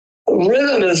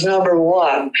rhythm is number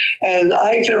one. And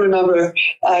I can remember,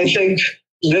 I think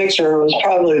Victor was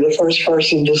probably the first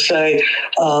person to say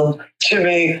to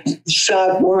me,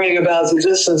 stop worrying about the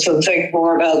distance and think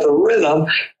more about the rhythm.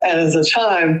 And at the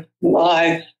time,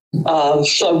 my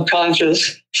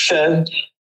subconscious said,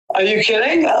 are you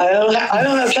kidding? I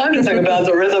don't have time to think about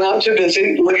the rhythm. I'm too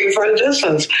busy looking for a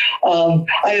distance. I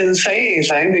didn't say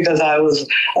anything because I was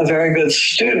a very good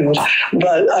student.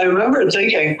 But I remember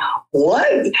thinking,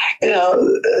 what?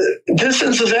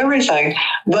 Distance is everything.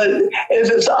 But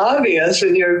if it's obvious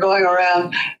and you're going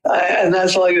around and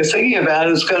that's all you're thinking about,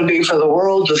 it's going to be for the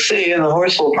world to see, and the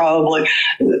horse will probably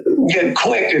get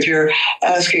quick if you're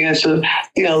asking it to,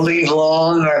 leave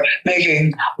long or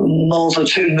making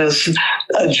multitudinous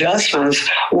adjustments,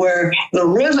 where the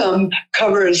rhythm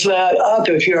covers that up.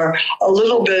 If you're a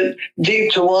little bit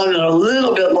deep to one and a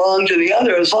little bit long to the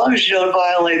other, as long as you don't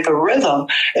violate the rhythm,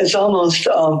 it's almost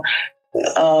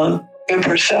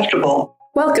imperceptible.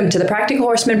 Welcome to the Practical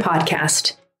Horseman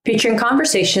podcast, featuring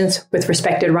conversations with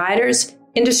respected riders,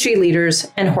 industry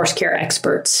leaders, and horse care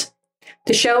experts.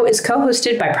 The show is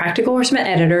co-hosted by Practical Horseman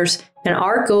editors, and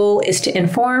our goal is to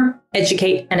inform,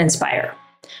 educate, and inspire.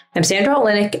 I'm Sandra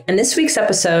Olenek, and this week's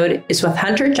episode is with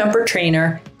hunter jumper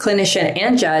trainer, clinician,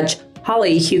 and judge,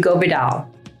 Holly Hugo-Vidal.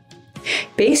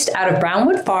 Based out of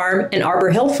Brownwood Farm and Arbor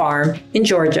Hill Farm in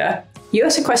Georgia,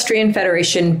 U.S. Equestrian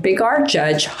Federation Big R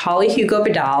judge Holly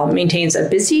Hugo-Vidal maintains a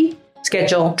busy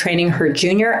schedule training her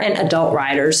junior and adult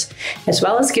riders, as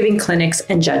well as giving clinics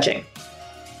and judging.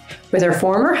 With her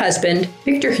former husband,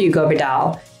 Victor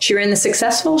Hugo-Vidal, she ran the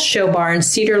successful show barn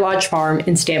Cedar Lodge Farm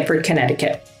in Stamford,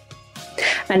 Connecticut.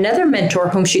 Another mentor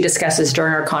whom she discusses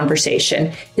during our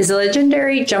conversation is the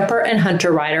legendary jumper and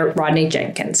hunter rider Rodney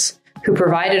Jenkins, who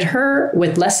provided her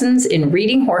with lessons in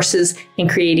reading horses and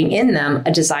creating in them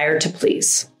a desire to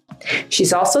please.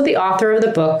 She's also the author of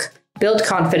the book, Build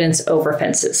Confidence Over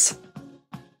Fences.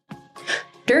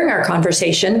 During our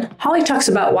conversation, Holly talks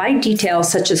about why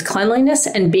details such as cleanliness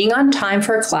and being on time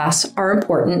for a class are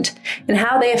important and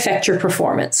how they affect your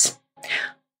performance,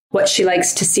 what she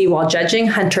likes to see while judging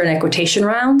hunter and equitation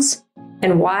rounds,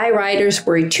 and why riders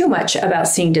worry too much about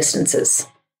seeing distances.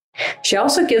 She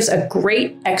also gives a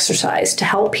great exercise to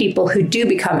help people who do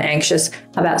become anxious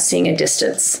about seeing a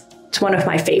distance. It's one of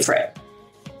my favorite.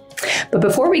 But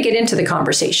before we get into the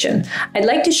conversation, I'd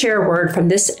like to share a word from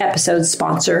this episode's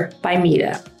sponsor,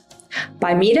 Bimeda.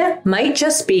 Bimeda might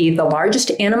just be the largest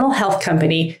animal health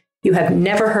company you have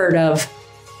never heard of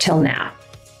till now.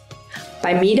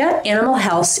 Bimeda Animal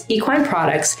Health's equine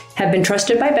products have been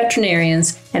trusted by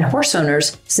veterinarians and horse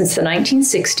owners since the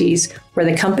 1960s, where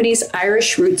the company's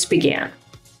Irish roots began.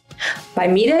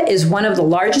 Bimeda is one of the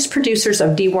largest producers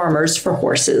of dewormers for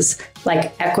horses,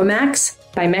 like Equimax,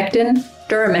 Bimectin,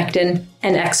 Duramectin,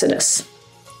 and Exodus.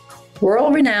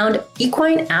 World-renowned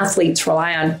equine athletes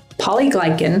rely on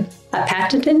polyglycan, a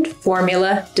patented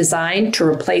formula designed to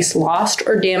replace lost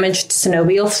or damaged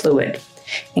synovial fluid,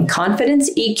 and Confidence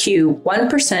EQ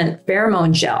 1%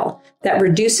 pheromone gel that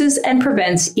reduces and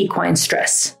prevents equine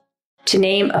stress, to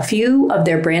name a few of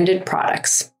their branded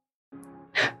products.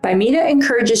 Bimeda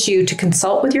encourages you to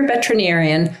consult with your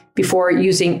veterinarian before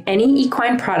using any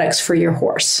equine products for your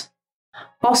horse.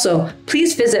 Also,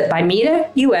 please visit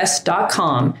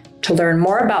bimedaus.com to learn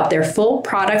more about their full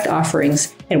product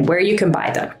offerings and where you can buy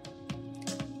them.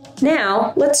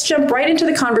 Now, let's jump right into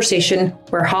the conversation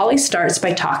where Holly starts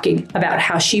by talking about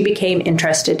how she became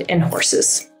interested in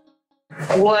horses.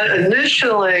 What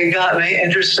initially got me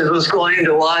interested was going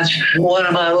to watch one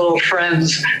of my little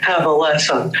friends have a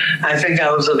lesson. I think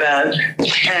I was about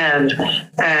 10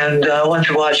 and went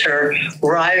to watch her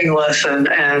riding lesson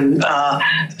and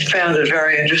found it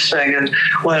very interesting and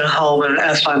went home and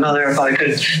asked my mother if I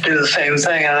could do the same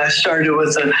thing. And I started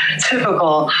with a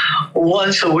typical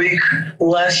once a week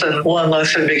lesson. One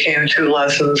lesson became 2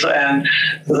 lessons, and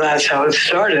that's how it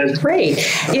started. Great.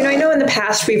 I know in the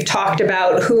past we've talked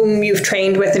about whom you've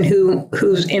trained with and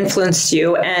who's influenced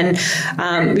you. And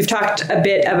we've talked a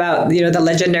bit about, the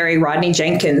legendary Rodney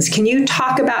Jenkins. Can you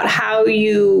talk about how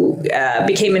you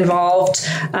became involved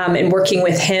in working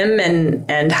with him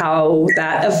and how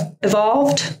that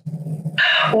evolved?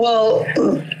 Well,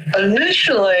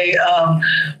 initially,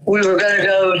 we were going to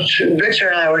go to, Victor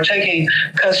and I were taking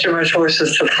customers'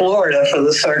 horses to Florida for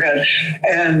the circuit.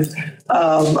 And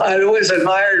I'd always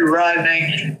admired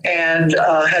Rodney and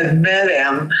had met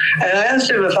him. And I asked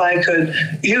him if I could,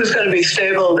 he was going to be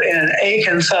stabled in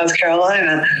Aiken, South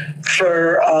Carolina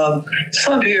for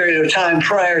some period of time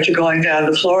prior to going down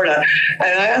to Florida.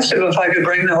 And I asked him if I could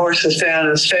bring the horses down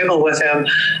and stable with him.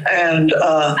 And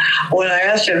when I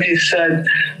asked him, he said,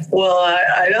 well,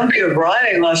 I don't give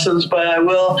riding lessons, but I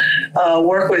will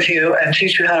work with you and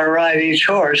teach you how to ride each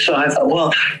horse. So I thought,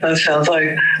 well, that sounds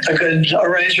like a good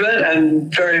arrangement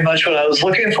and very much what I was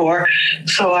looking for.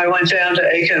 So I went down to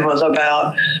Aiken with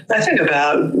about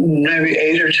maybe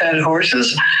 8 or 10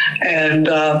 horses, and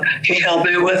he helped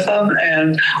me with them.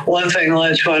 And one thing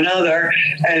led to another,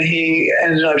 and he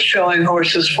ended up showing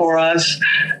horses for us.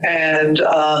 And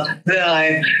then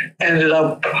I ended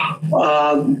up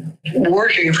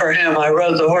working for him. I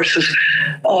rode the horses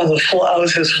on the I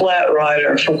was his flat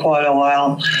rider for quite a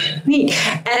while. Neat.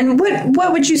 And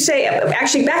what would you say,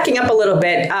 actually backing up a little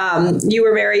bit, you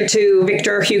were married to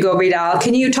Victor Hugo-Vidal.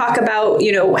 Can you talk about,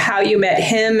 how you met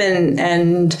him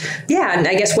and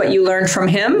I guess what you learned from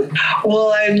him?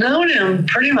 Well, I'd known him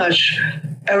pretty much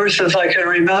ever since I can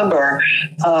remember.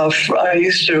 I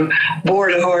used to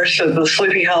board a horse at the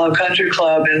Sleepy Hollow Country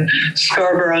Club in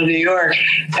Scarborough, New York,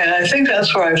 and I think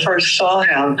that's where I first saw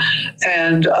him.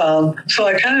 And so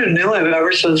I kind of knew him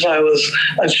ever since I was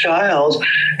a child.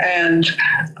 And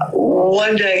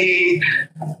one day he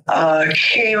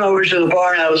came over to the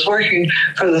barn. I was working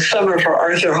for the summer for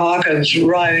Arthur Hawkins,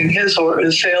 riding his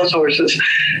sales horses.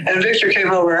 And Victor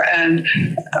came over and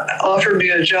offered me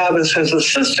a job as his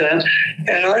assistant.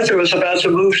 And Arthur was about to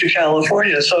move to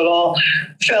California, so it all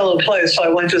fell in place. So I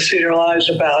went to Cedar Lodge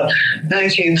about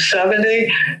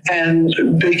 1970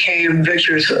 and became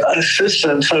Victor's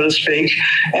assistant, so to speak.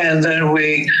 And then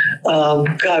we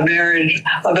got married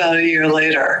about a year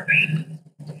later.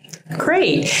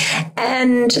 Great.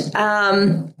 And,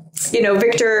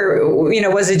 Victor,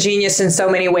 was a genius in so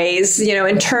many ways,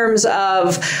 in terms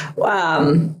of,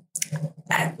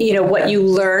 what you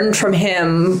learned from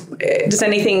him. Does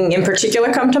anything in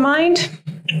particular come to mind?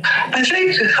 I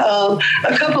think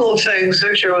a couple of things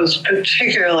Victor was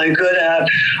particularly good at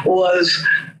was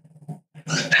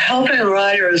helping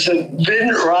riders that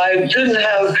didn't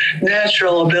have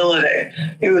natural ability.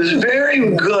 He was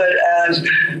very good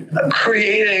at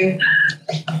creating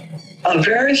a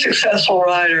very successful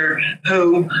rider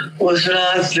who was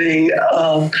not the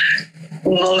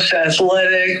most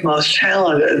athletic, most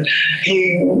talented.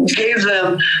 He gave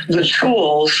them the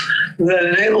tools that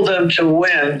enabled them to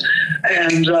win.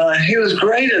 And he was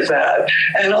great at that.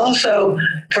 And also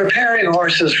preparing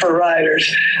horses for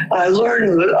riders. I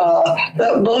learned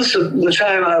that most of the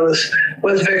time I was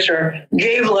with Victor,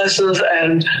 gave lessons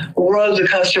and rode the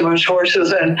customers'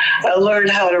 horses. And I learned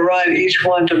how to ride each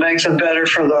one to make them better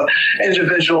for the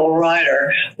individual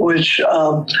rider, which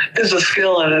is a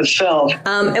skill in itself.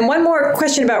 And one more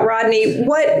question about Rodney.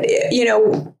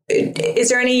 Is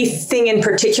there anything in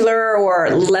particular or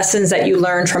lessons that you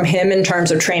learned from him in terms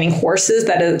of training horses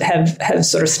that have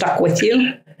sort of stuck with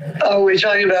you? Are we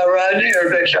talking about Rodney or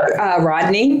Victor?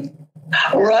 Rodney.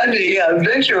 Rodney, yeah.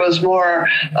 Victor was more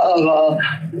of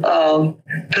a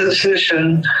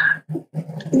position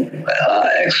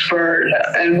expert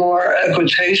and more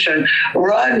equitation.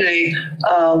 Rodney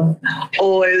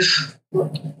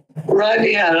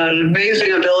Rodney had an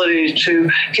amazing ability to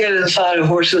get inside a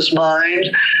horse's mind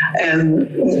and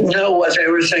know what they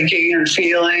were thinking and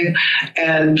feeling.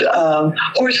 And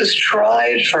horses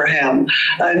tried for him.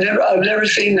 I've never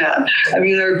seen that. I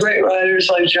mean, there are great riders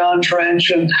like John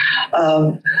French and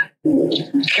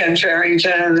Ken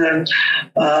Farrington, and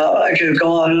I could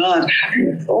go on and on,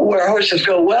 where horses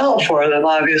go well for them,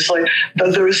 obviously.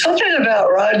 But there was something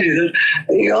about Rodney that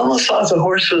you almost thought the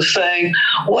horse was saying,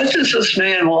 what does this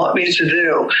man want me to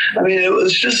do? I mean, it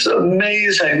was just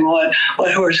amazing what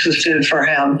horses did for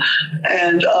him.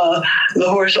 And the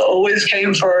horse always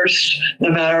came first,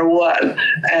 no matter what.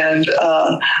 And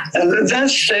that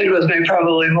stayed with me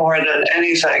probably more than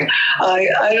anything.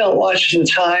 I don't watch the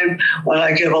time when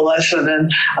I give a lesson, and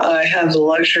I have the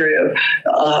luxury of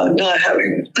not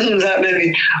having that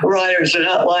many riders. They're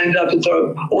not lined up and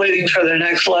they're waiting for their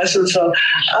next lesson. So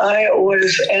I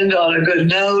always end on a good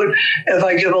note. If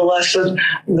I give a lesson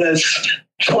that's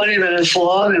 20 minutes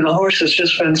long, and the horse has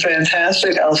just been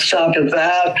fantastic, I'll stop at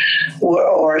that.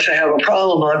 Or if they have a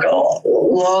problem, I'll go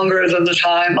longer than the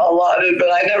time allotted.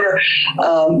 But I never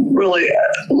really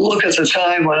look at the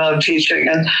time when I'm teaching.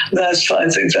 And I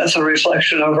think that's a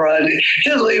reflection of variety.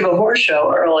 You'd leave a horse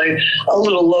show early, a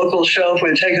little local show if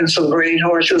we'd taken some green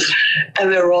horses,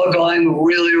 and they were all going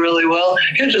really, really well.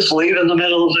 You'd just leave in the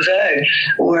middle of the day,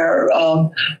 where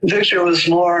Victor was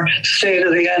more stay to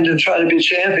the end and try to be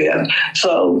champion.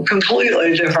 So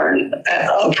completely different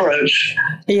approach.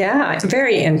 Yeah,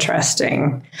 very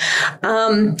interesting.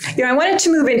 I wanted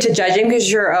to move into judging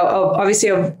because you're obviously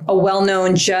a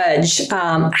well-known judge.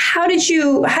 How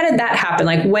did that happen?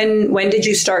 Like when did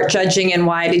you start judging, and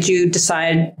why did you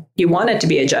decide you wanted to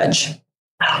be a judge?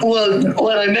 Well,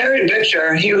 when I married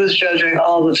Victor, he was judging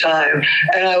all the time,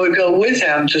 and I would go with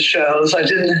him to shows. I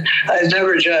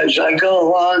never judged. I'd go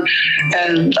along,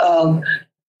 and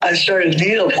I started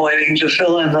needlepointing to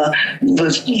fill in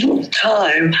the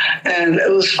time, and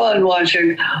it was fun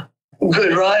watching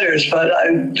good riders, but I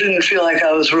didn't feel like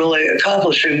I was really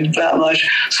accomplishing that much.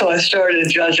 So I started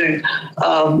judging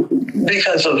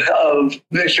because of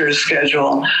Victor's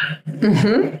schedule.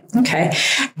 Mm-hmm. Okay.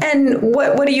 And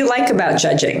what do you like about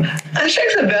judging? I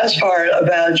think the best part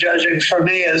about judging for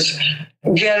me is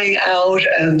getting out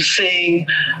and seeing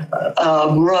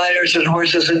riders and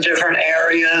horses in different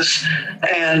areas.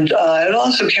 And it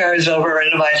also carries over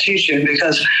into my teaching,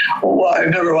 because I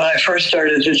remember when I first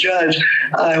started to judge,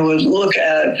 I would look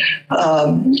at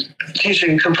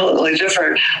teaching completely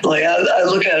differently. I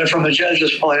look at it from a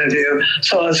judge's point of view.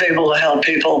 So I was able to help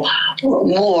people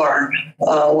more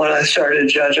when I started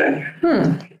judging.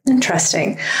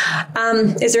 Interesting.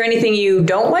 Is there anything you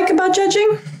don't like about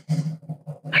judging?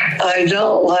 I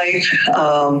don't like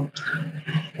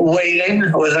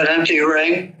waiting with an empty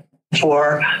ring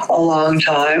for a long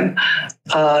time.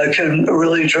 It can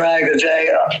really drag a day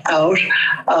out.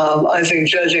 I think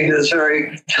judging is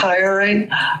very tiring,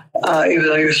 even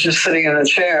though you're just sitting in a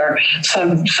chair.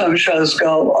 Some shows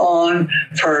go on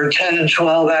for 10 and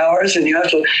 12 hours, and you have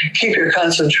to keep your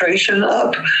concentration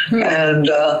up. And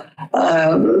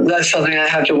that's something I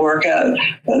have to work at,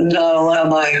 not allow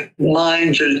my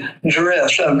mind to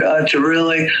drift. I've got to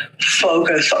really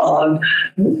focus on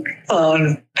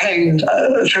paying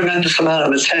a tremendous amount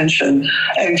of attention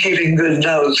and keeping good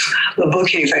notes. The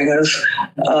bookkeeping is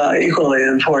equally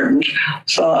important.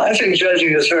 So I think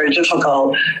judging is very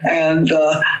difficult. And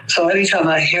so anytime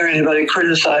I hear anybody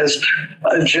criticize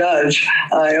a judge,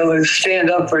 I always stand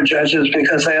up for judges,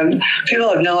 because people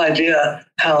have no idea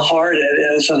how hard it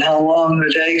is and how long the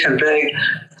day can be.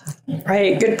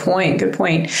 Right. Good point. Good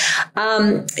point.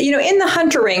 In the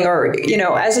hunter ring, or,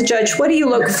 as a judge, what do you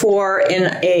look for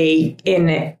in a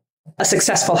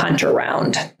successful hunter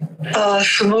round?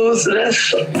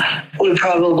 Smoothness would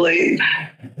probably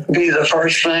be the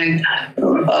first thing.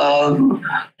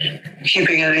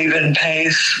 Keeping an even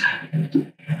pace,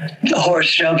 the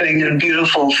horse jumping in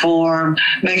beautiful form,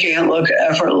 making it look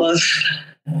effortless.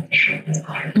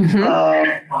 Mm-hmm.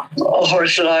 A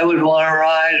horse that I would want to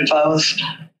ride if I was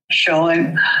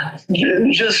showing,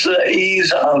 just the ease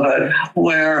of it,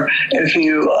 where if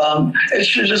you, it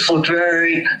should just look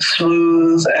very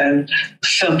smooth and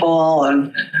simple,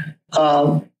 and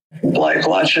like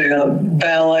watching a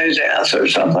ballet dance or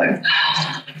something.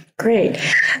 Great.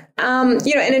 And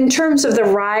in terms of the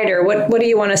rider, what do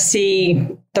you want to see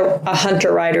a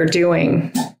hunter rider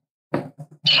doing?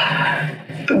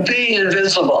 Being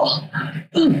invisible.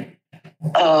 You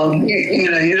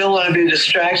don't want to be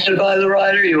distracted by the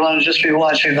rider. You want to just be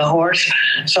watching the horse.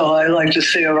 So I like to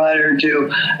see a rider do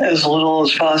as little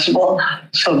as possible,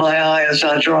 so my eye is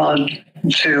not drawn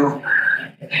to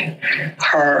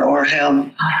her or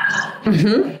him.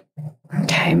 Mm-hmm.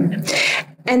 Okay.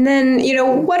 And then,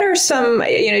 what are some,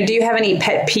 do you have any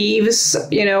pet peeves,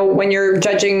 when you're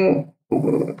judging,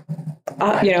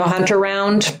 hunter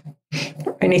round?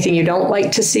 Anything you don't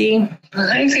like to see?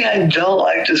 Anything I don't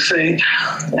like to see.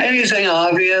 Anything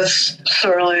obvious.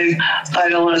 Certainly, I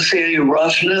don't want to see any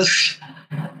roughness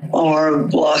or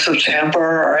loss of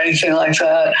temper or anything like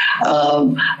that.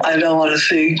 I don't want to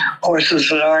see horses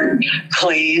that aren't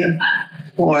clean.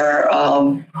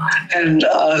 And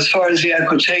as far as the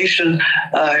equitation,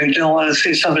 I don't want to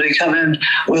see somebody come in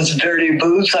with dirty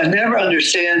boots. I never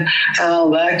understand how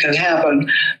that can happen.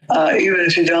 Even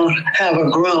if you don't have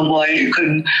a groom, why you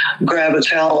couldn't grab a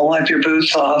towel and wipe your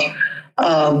boots off.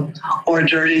 Or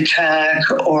dirty tack,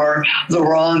 or the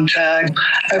wrong tack.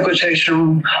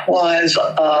 Equitation-wise,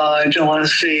 I don't want to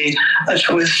see a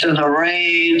twist in the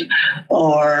rein,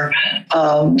 or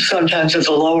sometimes at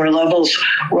the lower levels,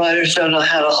 riders don't know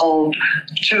how to hold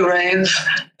two reins,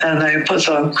 and they put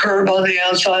some curb on the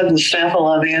outside and snaffle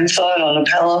on the inside on a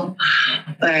pelham.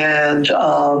 And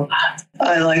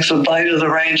I like the bite of the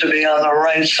rein to be on the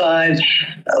right side,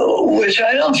 which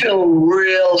I don't feel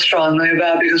real strongly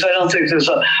about because I don't think there's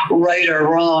a right or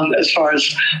wrong as far as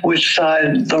which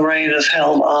side the rein is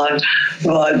held on,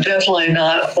 but definitely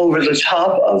not over the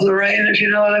top of the rein, if you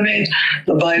know what I mean.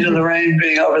 The bite of the rein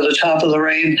being over the top of the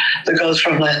rein that goes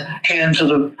from the hand to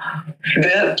the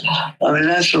bit. I mean,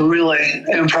 that's really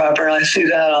improper. I see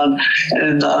that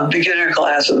in beginner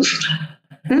classes.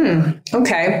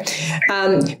 Okay.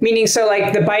 Meaning, so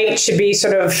like the bite should be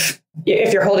sort of,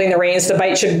 if you're holding the reins, the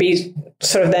bite should be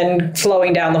sort of then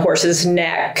flowing down the horse's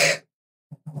neck.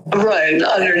 Right,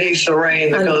 underneath the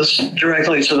rein that goes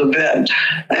directly to the bit.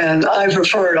 And I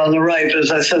prefer it on the right, but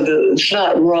as I said, it's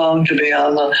not wrong to be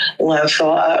on the left,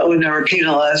 so I would never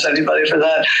penalize anybody for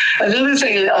that. Another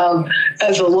thing,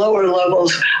 at the lower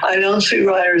levels, I don't see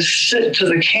riders sit to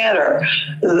the canter.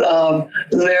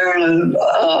 They're in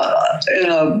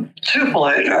a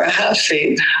two-point or a half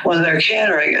seat when they're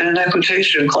cantering in an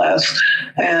equitation class.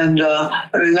 And I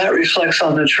mean, that reflects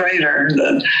on the trainer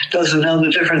that doesn't know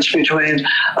the difference between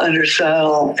under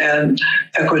saddle and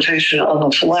equitation on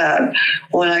the flat.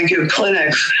 When I give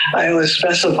clinics, I always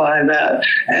specify that.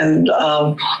 And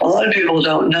a lot of people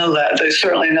don't know that. They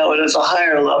certainly know it at the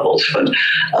higher levels, but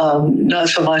not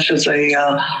so much at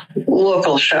the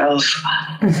local shows.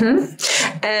 Mm-hmm.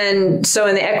 And so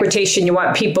in the equitation, you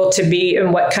want people to be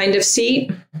in what kind of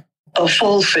seat? A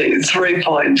full seat,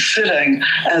 3-point, sitting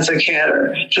as a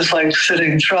canter, just like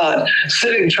sitting trot.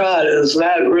 Sitting trot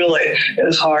really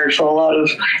is hard for a lot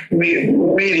of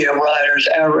medium riders,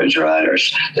 average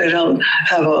riders. They don't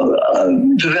have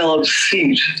a developed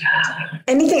seat.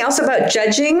 Anything else about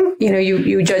judging? You know,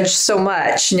 you judge so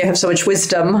much and you have so much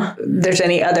wisdom. There's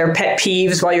any other pet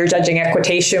peeves while you're judging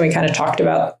equitation? We kind of talked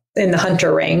about in the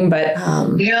hunter ring, but...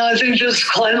 Yeah, I think just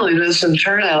cleanliness and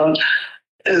turnout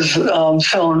is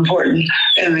so important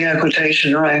in the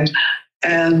equitation ring.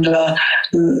 And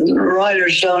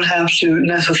riders don't have to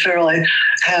necessarily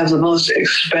have the most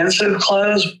expensive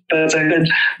clothes, but they could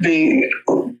be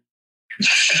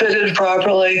fitted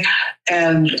properly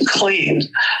and clean.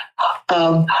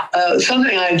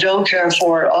 Something I don't care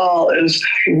for at all is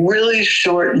really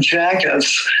short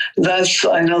jackets.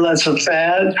 I know that's a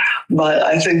fad, but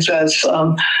I think that's,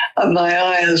 my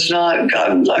eye has not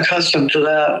gotten accustomed to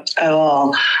that at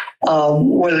all,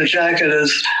 where the jacket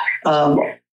is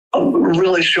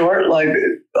really short, like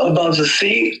above the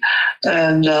seat.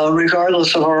 And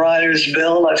regardless of a rider's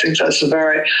build, I think that's a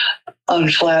very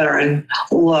unflattering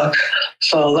look.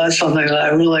 So that's something that I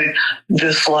really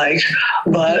dislike.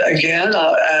 But again,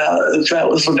 if that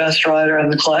was the best rider in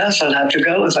the class, I'd have to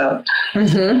go with that.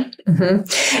 Mm-hmm.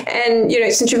 Mm-hmm. And, you know,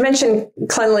 since you mentioned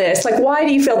cleanliness, like, why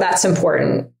do you feel that's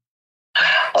important?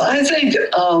 I think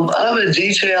I'm a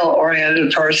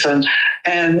detail-oriented person,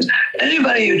 and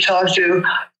anybody you talk to,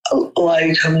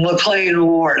 like McLean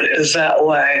Ward, is that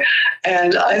way.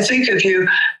 And I think if you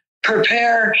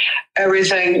prepare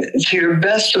everything to your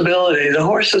best ability, the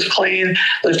horse is clean,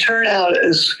 the turnout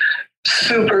is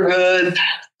super good,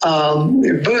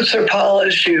 your boots are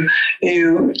polished, you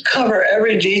cover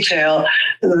every detail,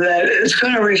 that it's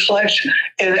going to reflect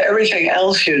in everything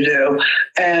else you do.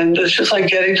 And it's just like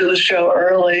getting to the show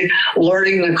early,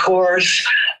 learning the course,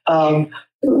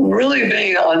 really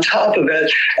being on top of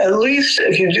it. At least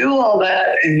if you do all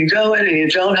that and you go in and you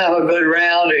don't have a good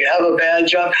round or you have a bad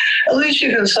jump, at least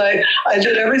you can say, I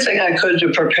did everything I could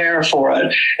to prepare for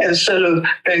it, instead of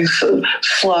being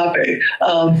sloppy.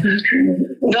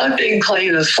 Not being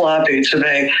clean is sloppy to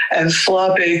me, and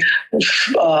sloppy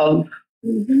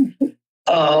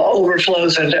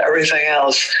overflows into everything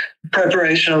else.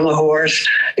 Preparation of the horse.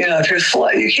 You know, if you're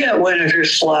you can't win if you're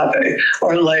sloppy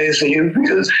or lazy.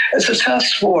 Because it's a tough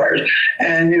sport,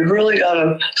 and you've really got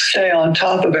to stay on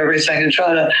top of everything and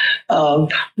try to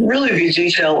really be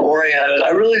detail oriented.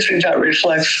 I really think that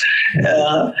reflects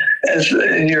as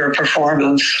in your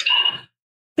performance.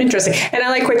 Interesting. And I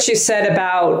like what you said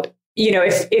about, you know,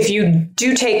 if you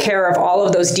do take care of all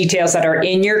of those details that are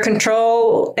in your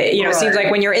control, you know, It seems like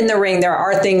when you're in the ring, there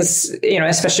are things, you know,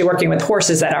 especially working with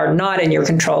horses, that are not in your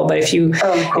control. But if you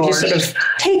sort of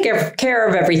take care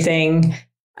of everything,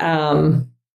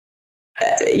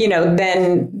 you know,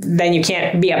 then you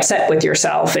can't be upset with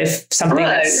yourself if something.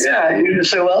 Right. Yeah. You can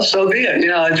say, well, so be it. You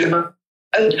know, I do,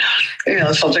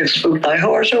 something spooked my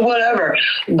horse or whatever.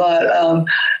 But,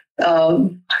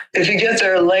 if you get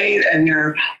there late and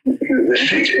you're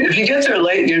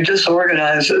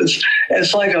disorganized,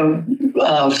 it's like a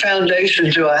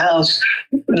foundation to a house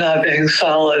not being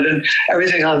solid, and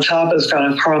everything on top is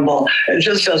going to crumble. It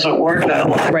just doesn't work that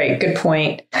way. Right. Good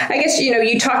point. I guess,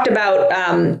 you talked about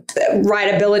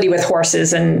rideability with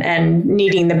horses and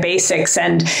needing the basics.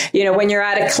 And, when you're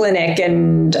at a clinic,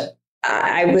 and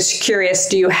I was curious,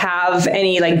 do you have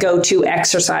any go-to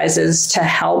exercises to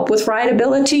help with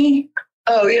rideability?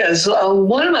 Oh, yes.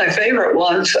 One of my favorite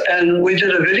ones, and we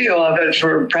did a video of it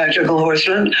for Practical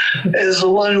Horsemen, is the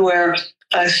one where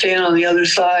I stand on the other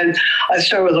side. I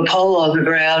start with a pole on the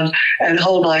ground and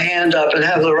hold my hand up and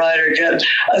have the rider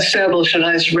establish a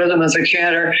nice rhythm as a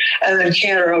canter, and then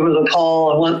canter over the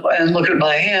pole and look at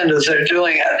my hand as they're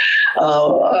doing it.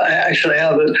 I actually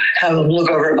have them look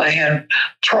over at my hand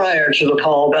prior to the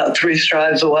pole, about 3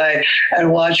 strides away,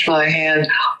 and watch my hand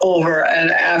over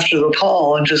and after the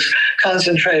pole, and just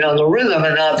concentrate on the rhythm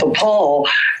and not the pole.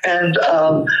 And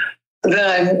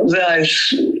then I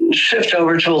shift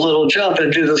over to a little jump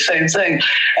and do the same thing.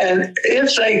 And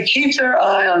if they keep their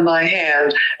eye on my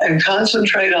hand and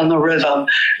concentrate on the rhythm,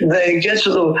 they get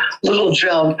to the little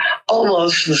jump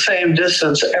almost the same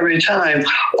distance every time.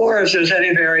 Or if there's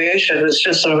any variation, it's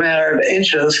just a matter of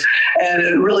inches, and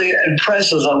it really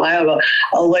impresses them. I have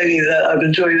a lady that I've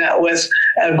been doing that with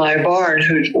at my barn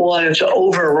who wanted to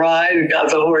override and got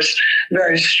the horse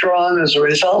very strong as a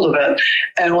result of it.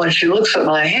 And when she looks at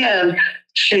my hand,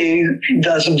 she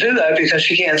doesn't do that because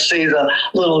she can't see the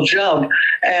little jump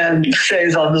and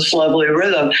stays on this lovely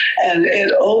rhythm. And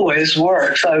it always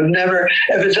works.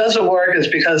 If it doesn't work, it's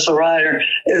because the rider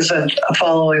isn't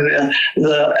following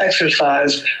the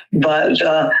exercise. But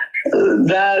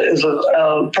that is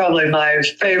probably my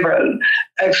favorite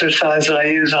exercise that I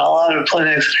use in a lot of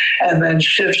clinics, and then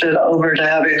shift it over to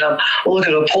having them look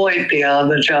at a point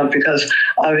beyond the jump, because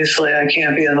obviously I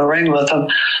can't be in the ring with them.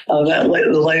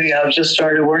 The lady I've just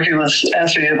started working with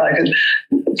asked me if I could,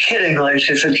 kiddingly,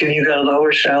 she said, "Can you go to the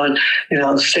horse show and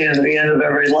stand at the end of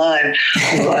every line?"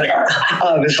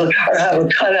 Obviously, or have a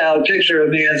cutout picture of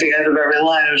me at the end of every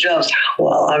line of jumps.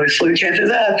 Well, obviously we can't do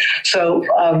that. So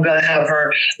I'm going to have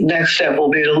her next step will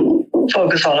be to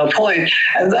focus on a point.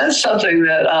 And that's something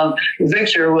that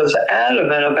Victor was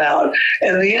adamant about.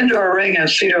 In the indoor ring at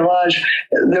Cedar Lodge,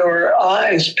 there were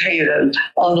eyes painted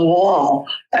on the wall.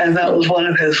 And that was one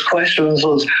of his questions,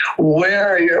 was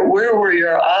where were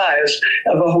your eyes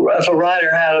if a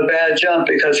rider had a bad jump,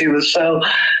 because he was so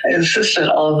insistent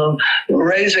on them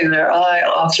raising their eye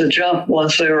off the jump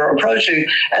once they were approaching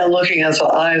and looking at the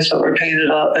eyes that were painted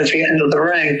up at the end of the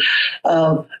ring.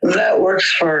 That works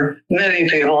for many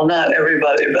people, not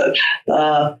everybody,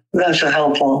 but that's a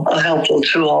helpful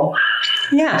tool.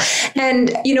 Yeah.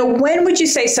 And, when would you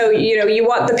say, so, you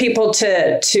want the people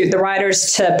the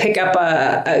riders to pick up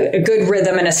a good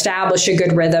rhythm and establish a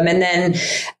good rhythm. And then,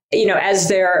 as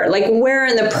they're where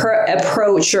in the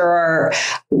approach, or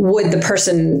would the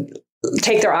person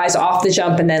take their eyes off the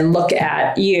jump and then look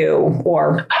at you,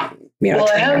 or, well,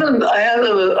 I have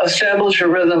them establish a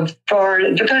rhythm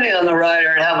depending on the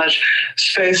rider and how much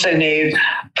space they need,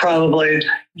 probably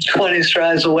 20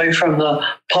 strides away from the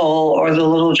pole or the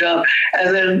little jump.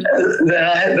 And then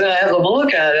I have them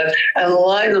look at it and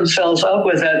line themselves up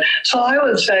with it. So I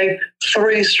would say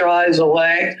 3 strides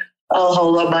away, I'll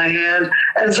hold up my hand,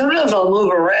 and sometimes I'll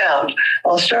move around.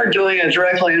 I'll start doing it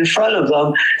directly in front of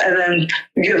them and then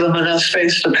give them enough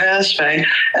space to pass me.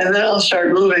 And then I'll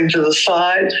start moving to the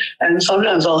side. And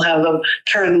sometimes I'll have them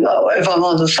turn, if I'm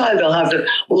on the side, they'll have to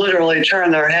literally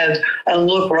turn their head and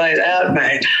look right at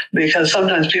me, because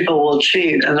sometimes people will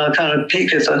cheat and they'll kind of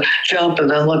peek at the jump and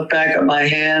then look back at my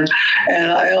hand. And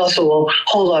I also will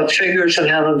hold up fingers and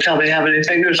have them tell me how many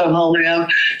fingers I'm holding up,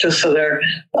 just so they're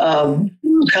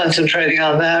concentrating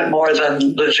on that more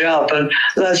than the jump, and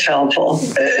that's helpful.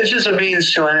 It's just a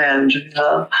means to an end.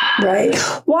 Right.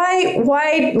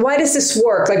 Why does this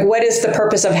work? What is the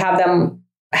purpose of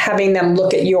having them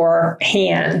look at your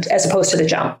hand as opposed to the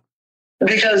jump?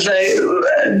 Because they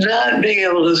not being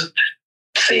able to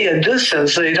see a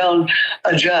distance, they don't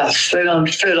adjust, they don't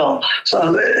fiddle.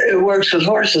 So it works with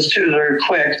horses too. They're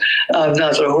quick. Not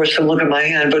that a horse can look at my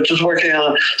hand, but just working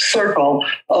on a circle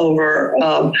over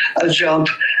a jump.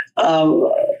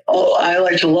 I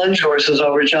like to lunge horses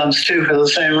over jumps too for the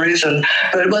same reason.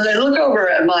 But when they look over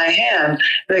at my hand,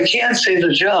 they can't see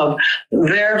the jump.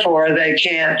 Therefore, they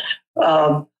can't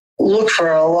look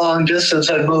for a long distance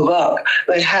and move up.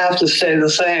 They have to stay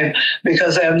the same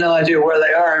because they have no idea where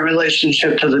they are in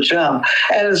relationship to the jump.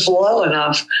 And it's low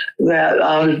enough that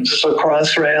just a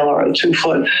cross rail or a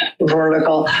 2-foot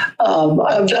vertical.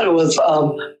 I've done it with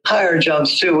higher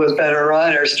jumps too with better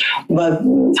riders, but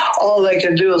all they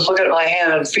can do is look at my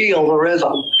hand and feel the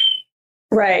rhythm.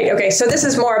 Right. Okay. So this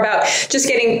is more about just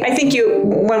getting, I think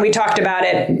when we talked about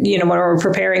it, when we were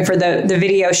preparing for the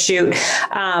video shoot,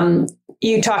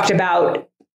 you talked about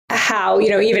how,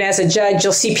 even as a judge,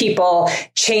 you'll see people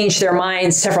change their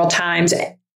minds several times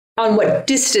on what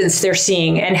distance they're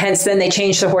seeing. And hence then they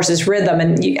change the horse's rhythm.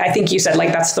 And I think you said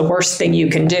that's the worst thing you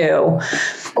can do.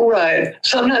 Right.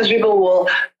 Sometimes people will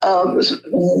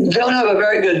don't have a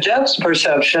very good depth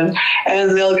perception,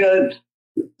 and they'll get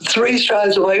 3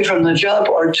 strides away from the jump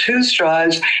or 2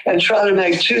 strides and try to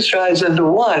make 2 strides into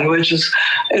 1, which is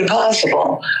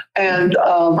impossible. And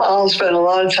I'll spend a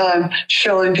lot of time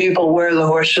showing people where the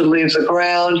horse should leave the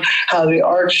ground, how the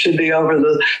arc should be over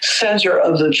the center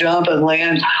of the jump and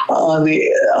land on the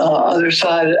other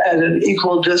side at an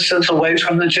equal distance away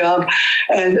from the jump.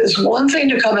 And it's one thing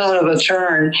to come out of a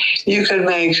turn. You can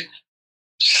make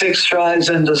 6 strides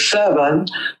into 7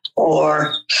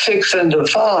 or 6 into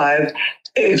 5.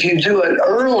 If you do it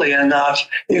early enough,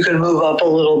 you can move up a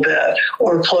little bit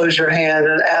or close your hand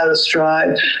and add a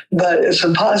stride. But it's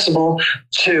impossible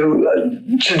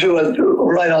to do it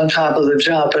right on top of the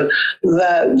jump, and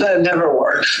that never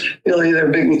works. You'll either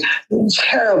be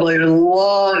terribly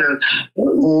long and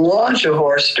launch a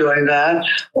horse doing that,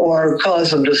 or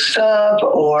cause them to stop,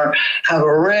 or have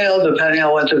a rail, depending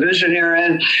on what division you're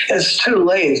in. It's too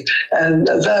late. And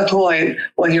at that point,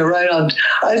 when you're right on,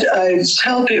 I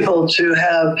tell people to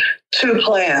have 2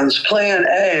 plans. Plan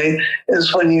A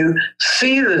is when you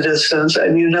see the distance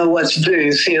and you know what to do.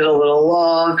 You see it a little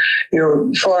long,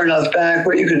 you're far enough back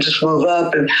where you can just move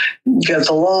up and get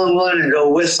the long one and go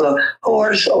with the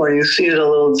horse, or you see it a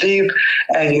little deep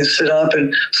and you sit up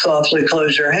and softly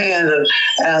close your hand and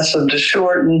ask them to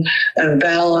shorten and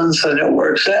balance, and it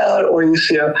works out. Or you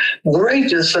see a great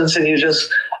distance and you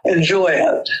just enjoy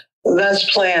it.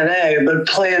 That's plan A. But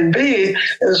plan B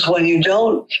is when you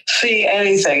don't see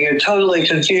anything. You're totally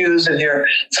confused and you're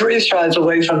 3 strides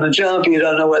away from the jump. You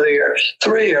don't know whether you're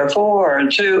 3 or 4 or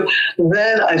 2.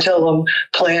 Then I tell them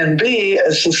plan B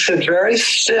is to sit very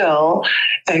still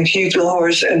and keep the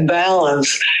horse in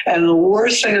balance. And the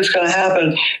worst thing that's going to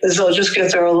happen is they'll just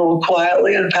get there a little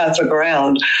quietly and pat the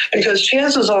ground. Because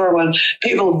chances are when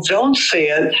people don't see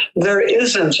it, there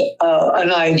isn't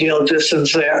an ideal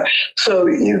distance there. So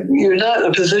you're not in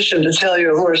a position to tell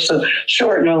your horse to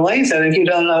shorten or lengthen if you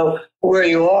don't know where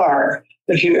you are,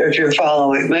 if you're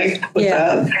following me with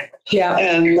that. Yeah.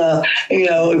 And,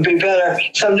 it'd be better.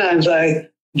 Sometimes I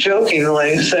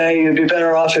jokingly say you'd be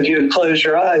better off if you would close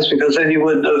your eyes, because then you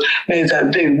wouldn't have made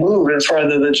that big move in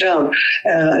front of the jump.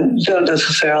 And I don't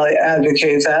necessarily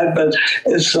advocate that, but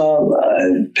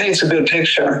it paints a good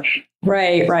picture.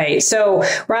 Right. So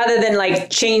rather than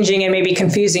changing and maybe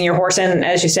confusing your horse and,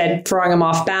 as you said, throwing him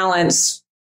off balance,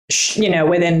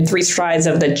 within 3 strides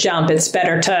of the jump, it's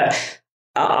better to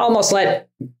almost let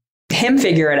him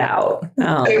figure it out.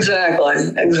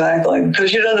 Exactly.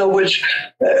 Because you don't know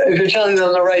if you're telling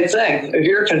them the right thing. If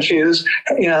you're confused,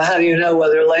 how do you know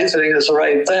whether lengthening is the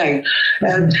right thing?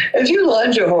 And if you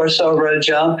lunge a horse over a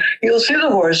jump, you'll see the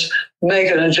horse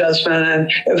make an adjustment,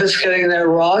 and if it's getting there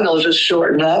wrong, they'll just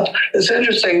shorten up. It's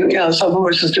interesting, some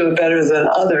horses do it better than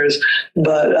others,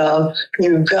 but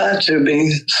you've got to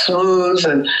be smooth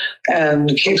and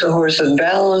keep the horse in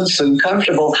balance and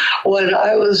comfortable. When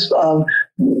I was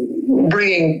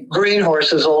bringing green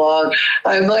horses along,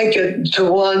 I might get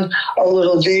to one a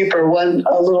little deep or one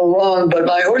a little long, but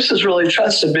my horses really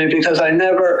trusted me because I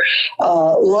never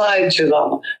lied to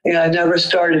them. I never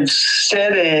started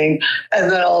steadying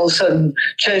and then all of a sudden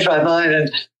changed my mind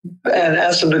and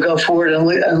asked them to go forward and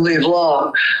leave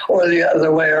long, or the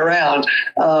other way around.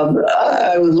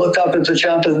 I would look up at the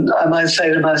jump and I might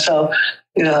say to myself,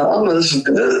 this is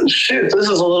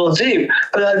a little deep,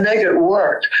 but I'd make it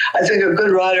work. I think a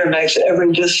good rider makes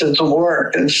every distance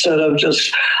work instead of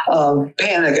just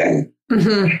panicking.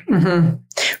 Mm-hmm, mm-hmm.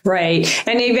 Right.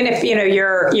 And even if,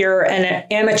 you're an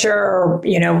amateur or,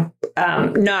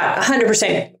 not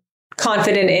 100%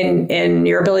 confident in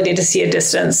your ability to see a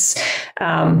distance,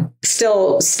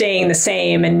 still staying the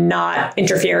same and not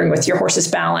interfering with your horse's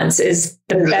balance is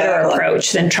the better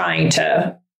approach than trying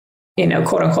to,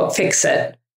 quote unquote, fix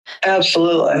it.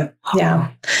 Absolutely. Yeah.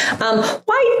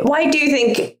 Why do you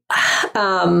think,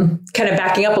 kind of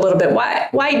backing up a little bit,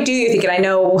 why do you think, and I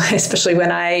know, especially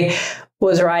when I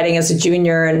was riding as a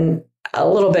junior and a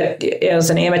little bit as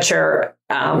an amateur,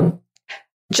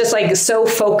 just so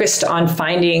focused on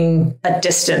finding a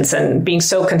distance and being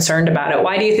so concerned about it.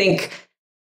 Why do you think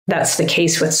that's the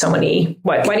case with so many?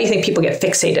 Why do you think people get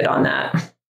fixated on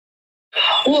that?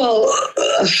 Well,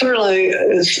 certainly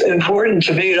it's important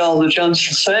to meet all the jumps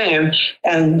the same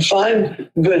and find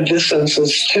good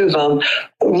distances to them.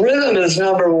 Rhythm is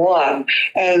number one.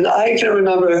 And I can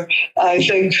remember, I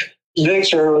think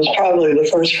Victor was probably the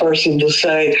first person to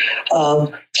say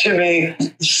to me,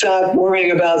 stop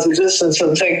worrying about the distance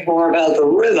and think more about the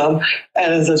rhythm.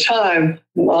 And at the time,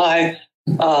 my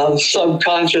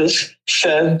subconscious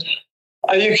said,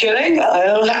 are you kidding? I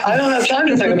don't have time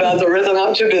to think about the rhythm.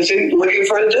 I'm too busy looking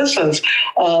for a distance.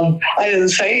 I didn't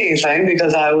say anything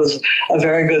because I was a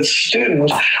very good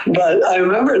student, but I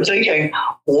remember thinking,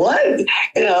 what?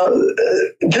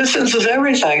 Distance is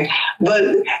everything. But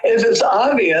if it's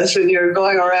obvious and you're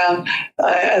going around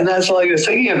and that's all you're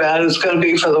thinking about, it's going to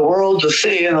be for the world to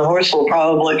see, and the horse will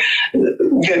probably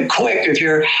get quick if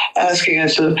you're asking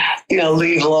it to,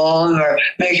 leave long or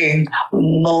making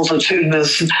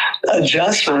multitudinous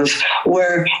adjustments,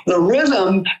 where the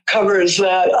rhythm covers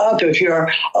that up. If you're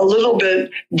a little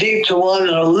bit deep to one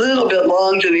and a little bit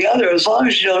long to the other, as long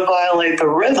as you don't violate the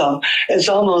rhythm, it's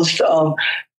almost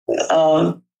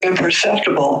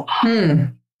imperceptible.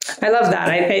 I love that.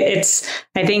 I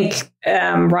think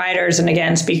riders, and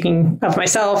again, speaking of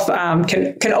myself,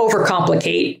 can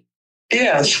overcomplicate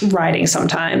riding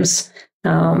sometimes.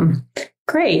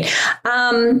 Great.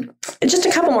 Just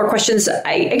a couple more questions.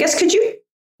 I guess, could you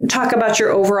talk about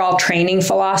your overall training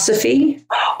philosophy?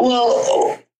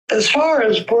 Well, as far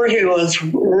as working with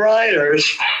riders,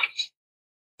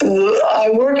 I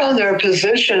work on their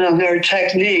position and their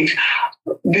technique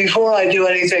before I do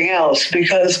anything else,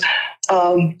 because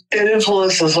it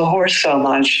influences the horse so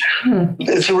much.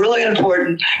 It's really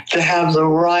important to have the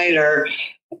rider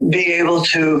be able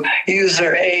to use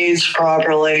their aids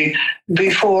properly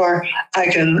before I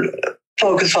can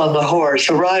focus on the horse.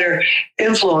 The rider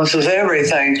influences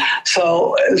everything.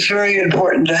 So it's very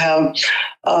important to have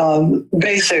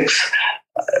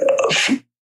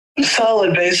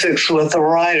solid basics with the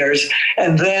riders,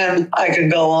 and then I can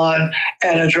go on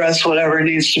and address whatever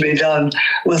needs to be done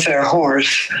with their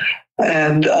horse.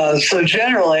 And so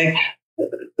generally,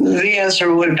 the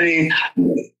answer would be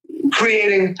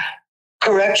creating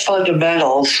correct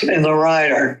fundamentals in the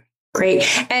rider. Great.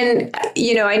 And,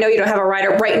 I know you don't have a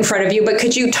rider right in front of you, but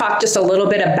could you talk just a little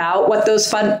bit about what those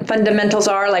fundamentals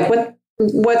are? Like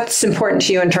what's important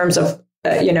to you in terms of,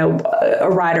 a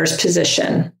rider's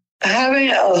position?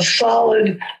 Having a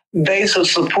solid base of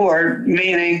support,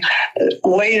 meaning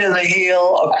weight in the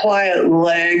heel, a quiet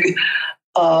leg,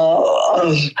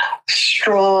 a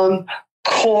strong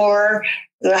core,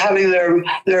 having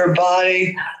their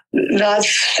body not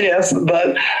stiff,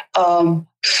 but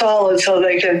solid, so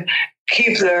they can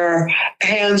keep their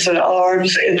hands and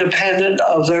arms independent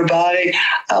of their body,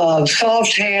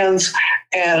 soft hands,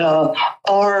 and an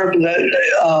arm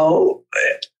that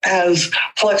has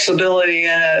flexibility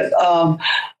in it,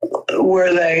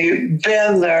 where they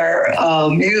bend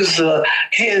use the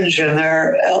hinge in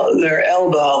their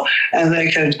elbow, and they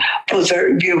can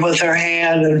give with their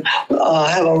hand and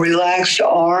have a relaxed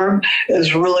arm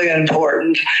is really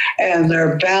important. And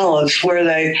their balance, where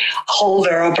they hold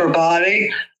their upper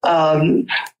body,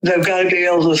 they've got to be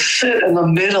able to sit in the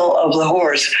middle of the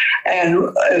horse.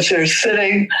 And if they're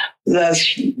sitting,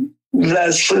 that's in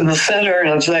the center.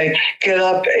 And if they get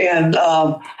up and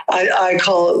I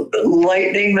call it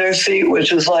lightening their seat,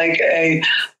 which is like a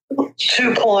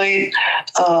 2-point,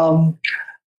 not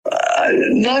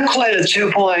quite a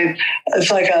 2-point, it's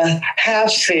like a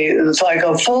half seat. It's like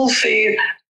a full seat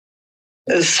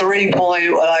is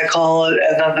 3-point, what I call it,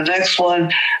 and then the next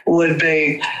one would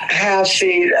be half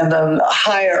seat, and then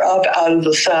higher up out of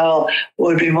the saddle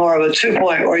would be more of a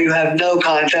 2-point, where you have no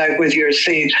contact with your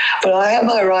seat. But I have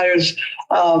my riders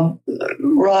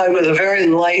ride with a very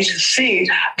light seat,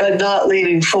 but not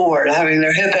leaning forward, having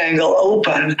their hip angle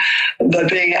open, but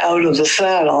being out of the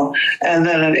saddle, and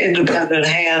then an independent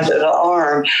hand and an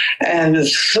arm. And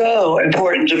it's so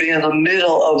important to be in the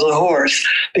middle of the horse,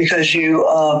 because you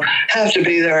have to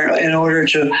be there in order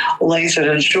to lengthen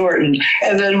and shorten.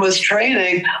 And then with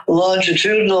training,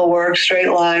 longitudinal work, straight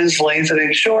lines,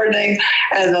 lengthening, shortening,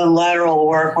 and then lateral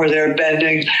work where they're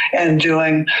bending and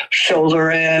doing shoulder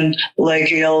in, leg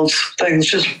heels, things,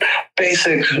 just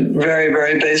basic, very,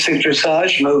 very basic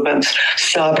dressage movements,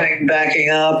 stopping, backing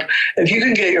up. If you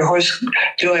can get your horse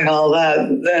doing all that,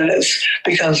 then it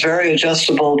becomes very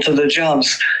adjustable to the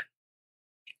jumps.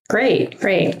 Great.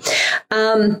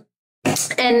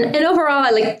 And overall,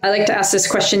 I like to ask this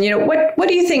question. What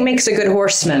do you think makes a good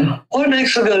horseman? What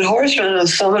makes a good horseman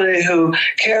is somebody who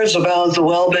cares about the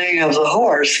well-being of the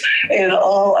horse in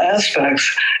all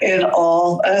aspects.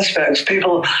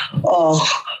 People,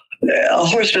 a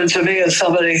horseman to me is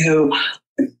somebody who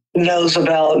knows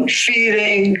about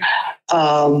feeding,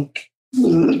 the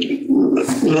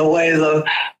way the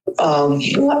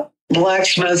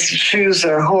blacksmiths choose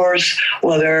their horse,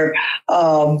 whether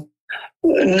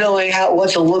knowing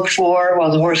what to look for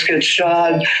when the horse gets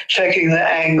shod, checking the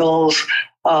angles,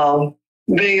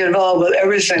 being involved with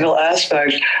every single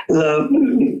aspect,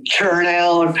 the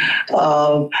turnout,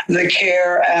 the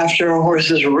care after a horse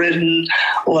is ridden,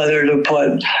 whether to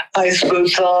put ice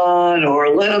boots on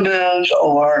or liniment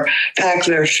or pack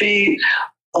their feet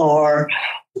or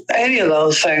any of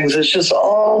those things. It's just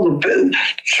all the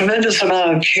tremendous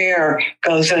amount of care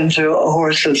goes into a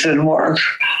horse that's in work.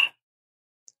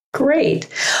 Great.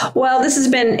 Well, this has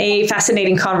been a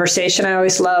fascinating conversation. I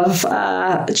always love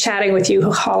chatting with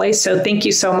you, Holly. So thank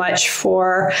you so much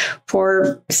for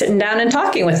sitting down and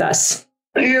talking with us.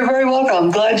 You're very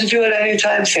welcome. Glad to do it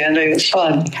anytime, Sandy. It's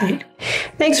fun. Okay.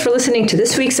 Thanks for listening to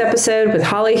this week's episode with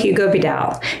Holly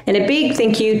Hugo-Vidal. And a big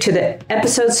thank you to the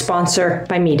episode sponsor,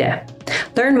 Bimeda.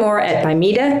 Learn more at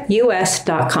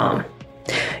bimedaus.com.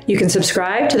 You can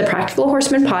subscribe to the Practical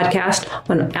Horseman podcast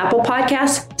on Apple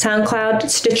Podcasts, SoundCloud,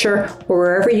 Stitcher, or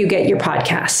wherever you get your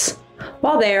podcasts.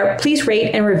 While there, please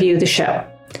rate and review the show.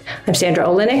 I'm Sandra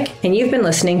Olenek, and you've been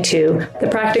listening to the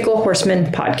Practical Horseman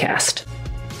podcast.